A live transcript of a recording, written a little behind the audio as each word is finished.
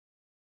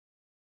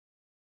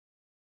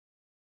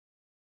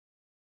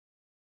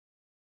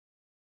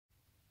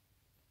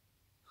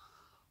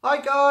Hi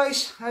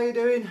guys, how you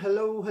doing?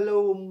 Hello,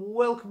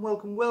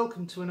 and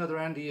welcome to another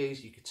Andy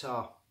Easy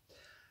guitar.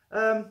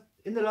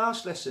 In the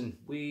last lesson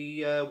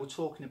we were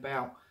talking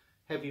about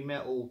heavy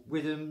metal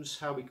rhythms,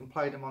 how we can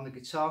play them on the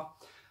guitar.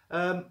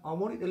 I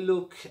wanted to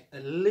look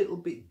a little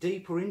bit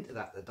deeper into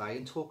that today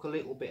and talk a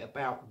little bit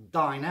about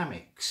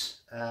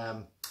dynamics.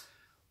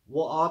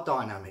 What are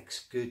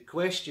dynamics? Good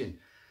question.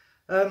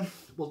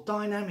 Well,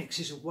 dynamics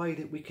is a way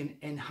that we can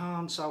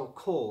enhance our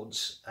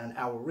chords and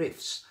our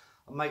riffs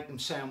and make them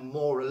sound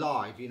more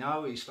alive. You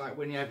know, it's like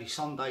when you have your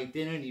Sunday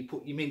dinner and you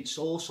put your mint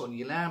sauce on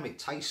your lamb, it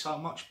tastes so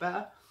much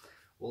better.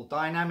 Well,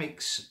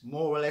 dynamics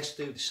more or less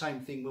do the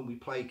same thing when we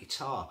play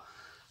guitar.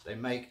 They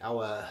make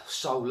our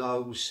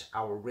solos,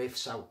 our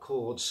riffs, our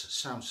chords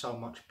sound so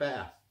much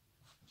better.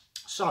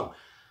 So,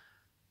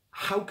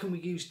 how can we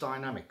use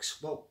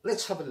dynamics? Well,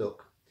 let's have a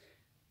look.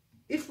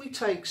 If we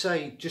take,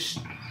 say, just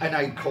an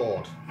A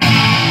chord,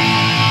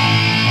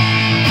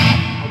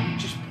 and we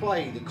just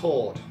play the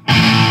chord,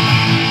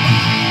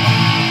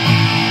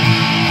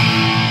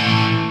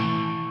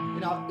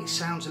 it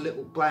sounds a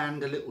little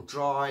bland, a little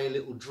dry, a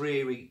little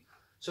dreary.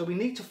 So we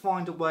need to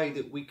find a way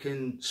that we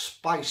can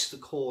spice the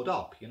chord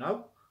up, you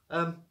know.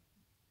 And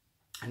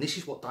this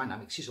is what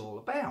dynamics is all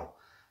about.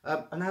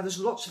 And now there's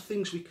lots of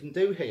things we can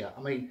do here.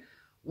 I mean,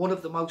 one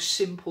of the most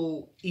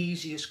simple,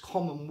 easiest,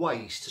 common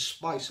ways to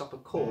spice up a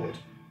chord,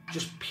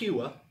 just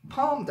pure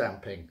palm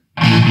damping.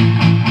 I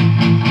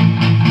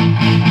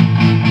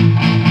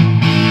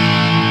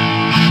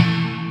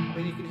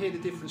mean, you can hear the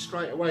difference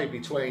straight away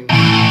between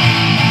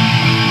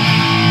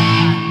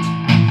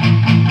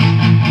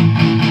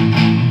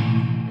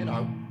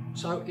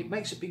so it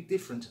makes a big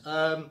difference.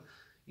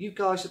 You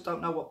guys that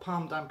don't know what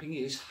palm damping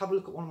is, have a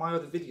look at one of my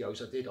other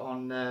videos I did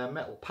on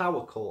metal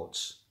power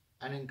chords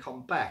and then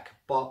come back.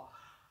 But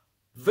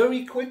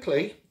very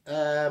quickly,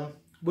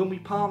 when we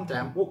palm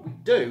damp, what we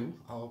do,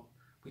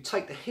 we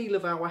take the heel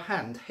of our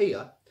hand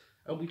here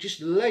and we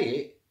just lay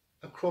it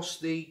across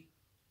the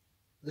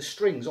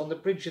strings on the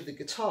bridge of the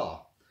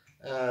guitar.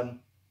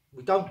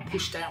 We don't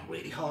push down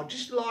really hard,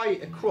 just lie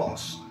it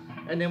across,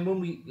 and then when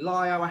we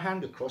lie our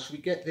hand across, we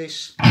get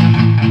this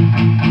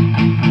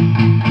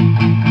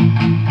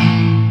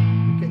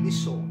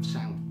sort of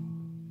sound.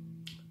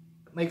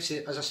 It makes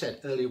it, as I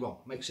said earlier on,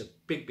 makes a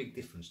big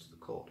difference to the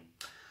chord.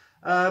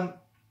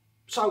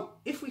 So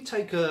if we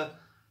take a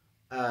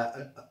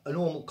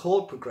normal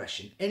chord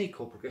progression, any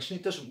chord progression,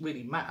 it doesn't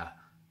really matter,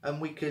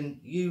 and we can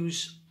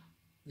use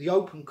the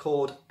open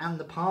chord and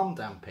the palm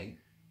damping,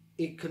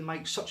 it can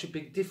make such a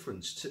big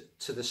difference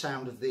to the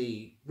sound of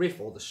the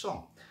riff or the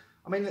song.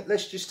 I mean,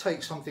 let's just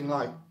take something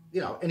like,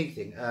 you know,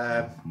 anything.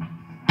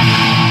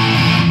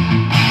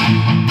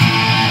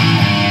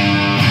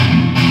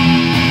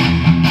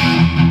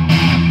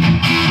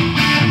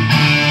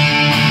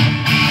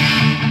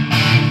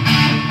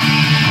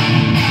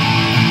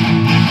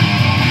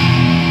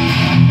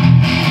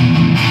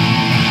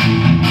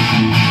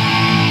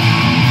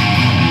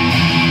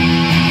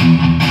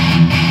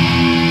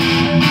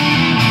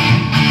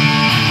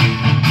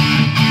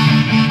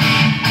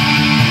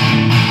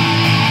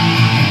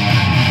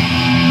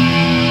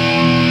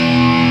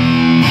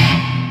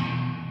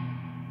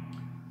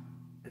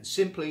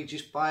 Simply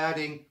just by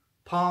adding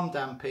palm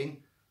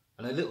damping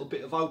and a little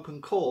bit of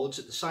open chords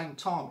at the same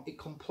time, it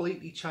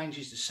completely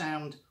changes the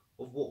sound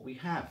of what we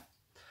have.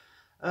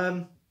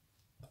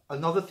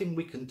 Another thing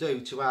we can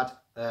do to add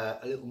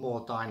a little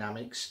more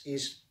dynamics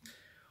is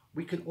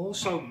we can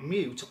also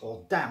mute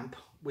or damp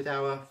with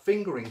our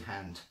fingering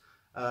hand.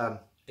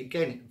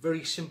 Again,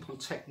 very simple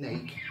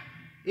technique.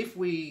 If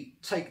we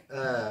take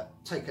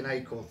an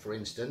A chord, for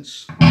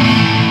instance, play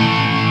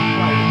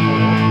the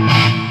chord,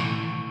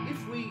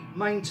 if we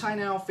maintain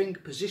our finger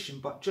position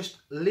but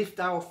just lift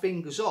our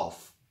fingers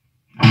off,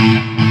 we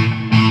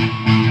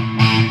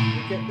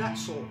get that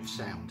sort of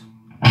sound.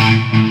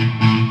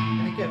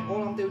 And again,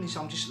 all I'm doing is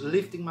I'm just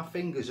lifting my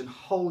fingers and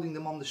holding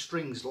them on the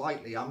strings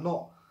lightly. I'm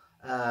not,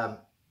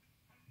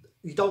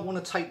 you don't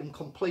want to take them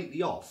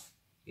completely off,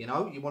 you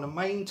know, you want to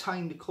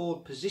maintain the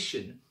chord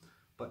position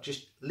but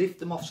just lift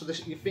them off so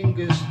that your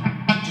fingers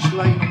are just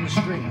laying on the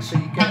strings, so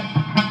you get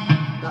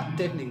that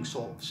deadening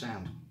sort of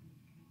sound.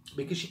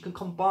 Because you can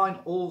combine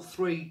all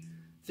three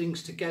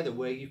things together,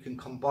 where you can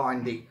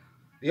combine the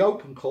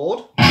open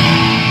chord, the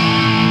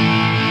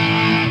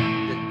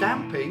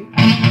damping,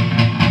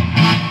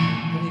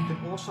 and you can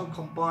also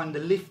combine the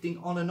lifting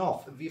on and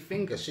off of your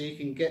finger, so you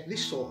can get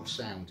this sort of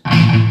sound.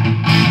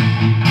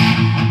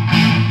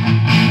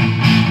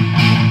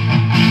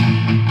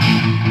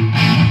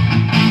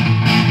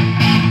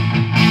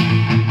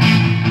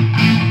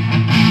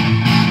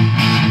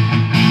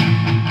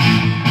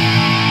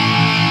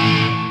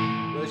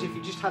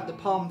 Had the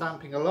palm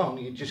damping along,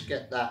 you just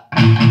get that.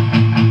 And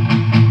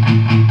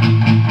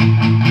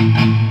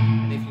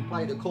if you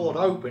play the chord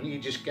open, you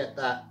just get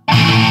that.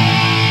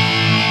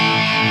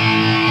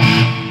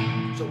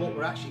 So what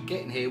we're actually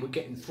getting here, we're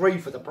getting 3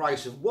 for the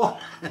price of 1,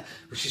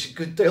 which is a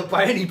good deal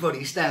by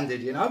anybody's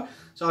standard, you know.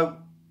 So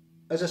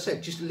as I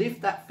said, just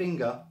lift that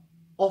finger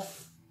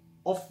off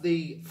off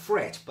the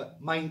fret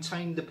but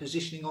maintain the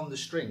positioning on the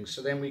strings,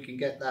 so then we can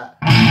get that.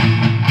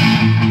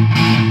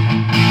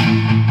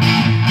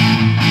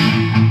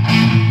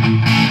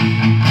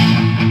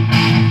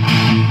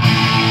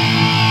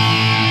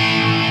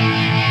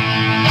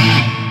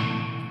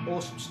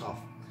 Awesome stuff.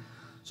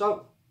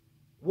 So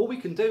what we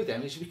can do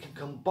then is we can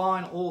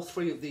combine all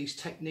three of these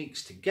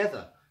techniques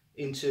together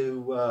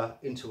into a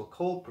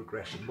chord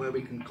progression, where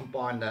we can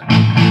combine the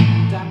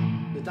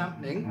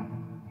dampening,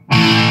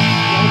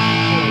 the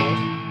open chord,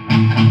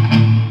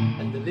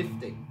 and the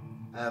lifting.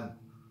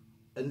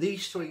 And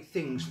these three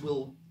things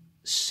will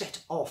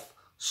set off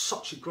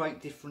such a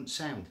great different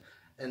sound.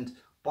 And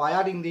by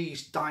adding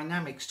these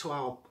dynamics to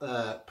our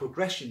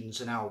progressions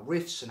and our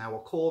riffs and our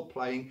chord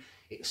playing,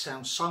 it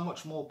sounds so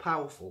much more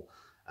powerful.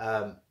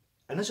 And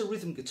as a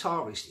rhythm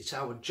guitarist, it's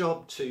our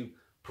job to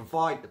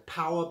provide the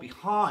power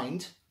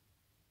behind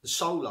the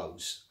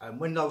solos. And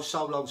when those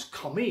solos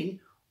come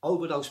in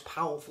over those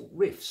powerful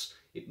riffs,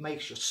 it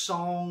makes your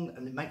song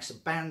and it makes the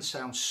band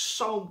sound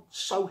so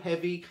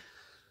heavy,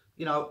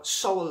 you know,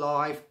 so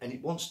alive,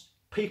 and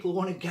people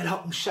want to get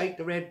up and shake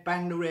their head,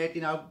 bang their head,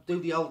 you know,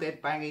 do the old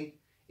head banging.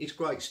 It's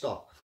great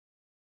stuff.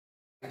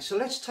 So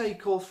let's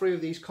take all three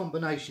of these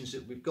combinations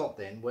that we've got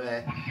then,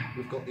 where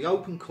we've got the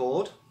open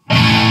chord, the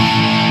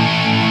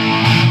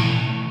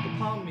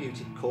palm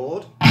muted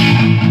chord,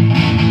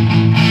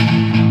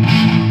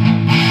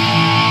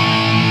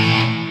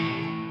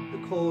 the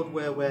chord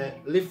where we're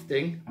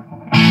lifting,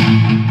 and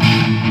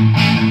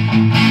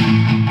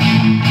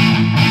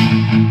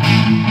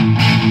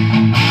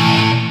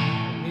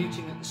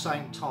muting at the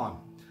same time.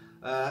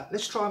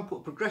 Let's try and put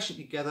a progression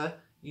together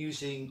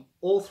using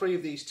all three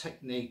of these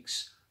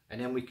techniques,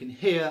 and then we can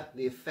hear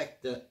the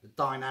effect that the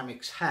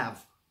dynamics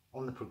have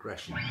on the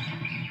progression.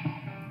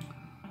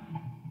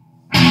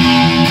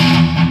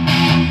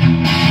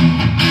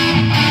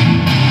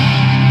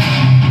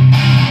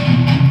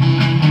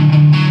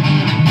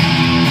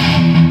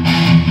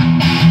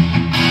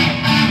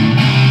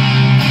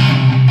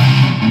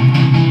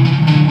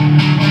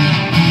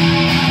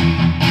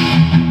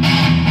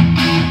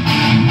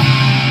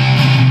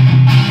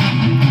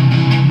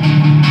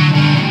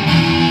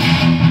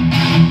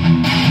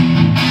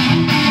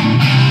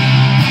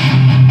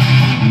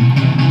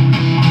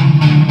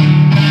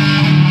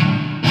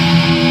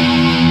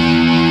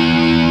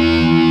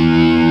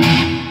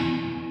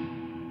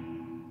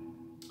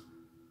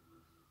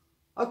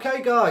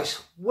 Okay guys,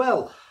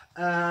 well,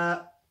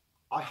 I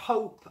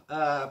hope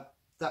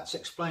that's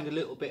explained a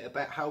little bit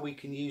about how we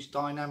can use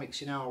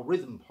dynamics in our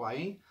rhythm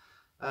playing.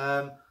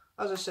 As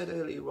I said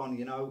earlier on,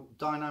 you know,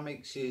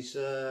 dynamics is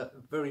a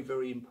very,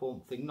 very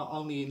important thing, not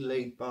only in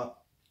lead but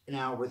in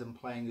our rhythm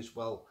playing as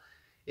well.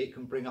 It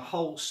can bring a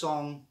whole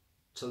song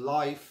to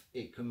life.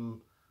 It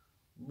can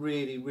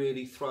really,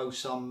 really throw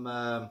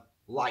some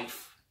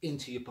life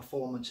into your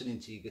performance and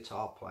into your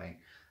guitar playing.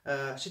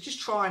 So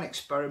just try and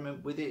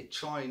experiment with it,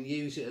 try and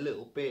use it a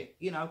little bit,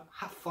 you know,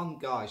 have fun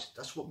guys.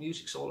 That's what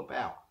music's all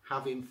about,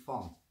 having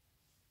fun.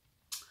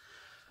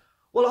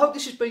 Well, I hope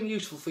this has been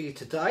useful for you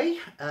today.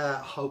 I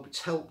hope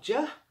it's helped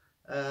you.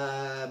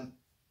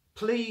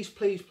 Please,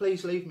 please,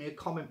 please leave me a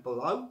comment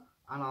below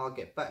and I'll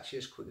get back to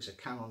you as quick as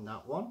I can on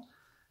that one.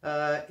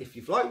 If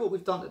you've liked what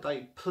we've done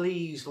today,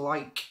 please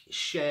like,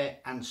 share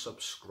and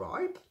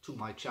subscribe to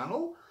my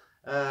channel.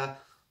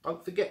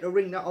 Don't forget to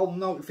ring that old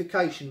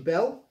notification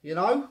bell, you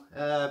know,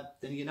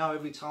 then you know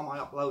every time I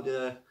upload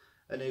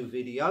a new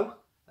video.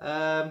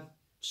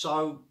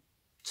 So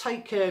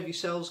take care of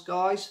yourselves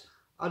guys,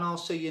 and I'll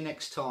see you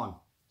next time.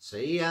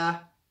 See ya.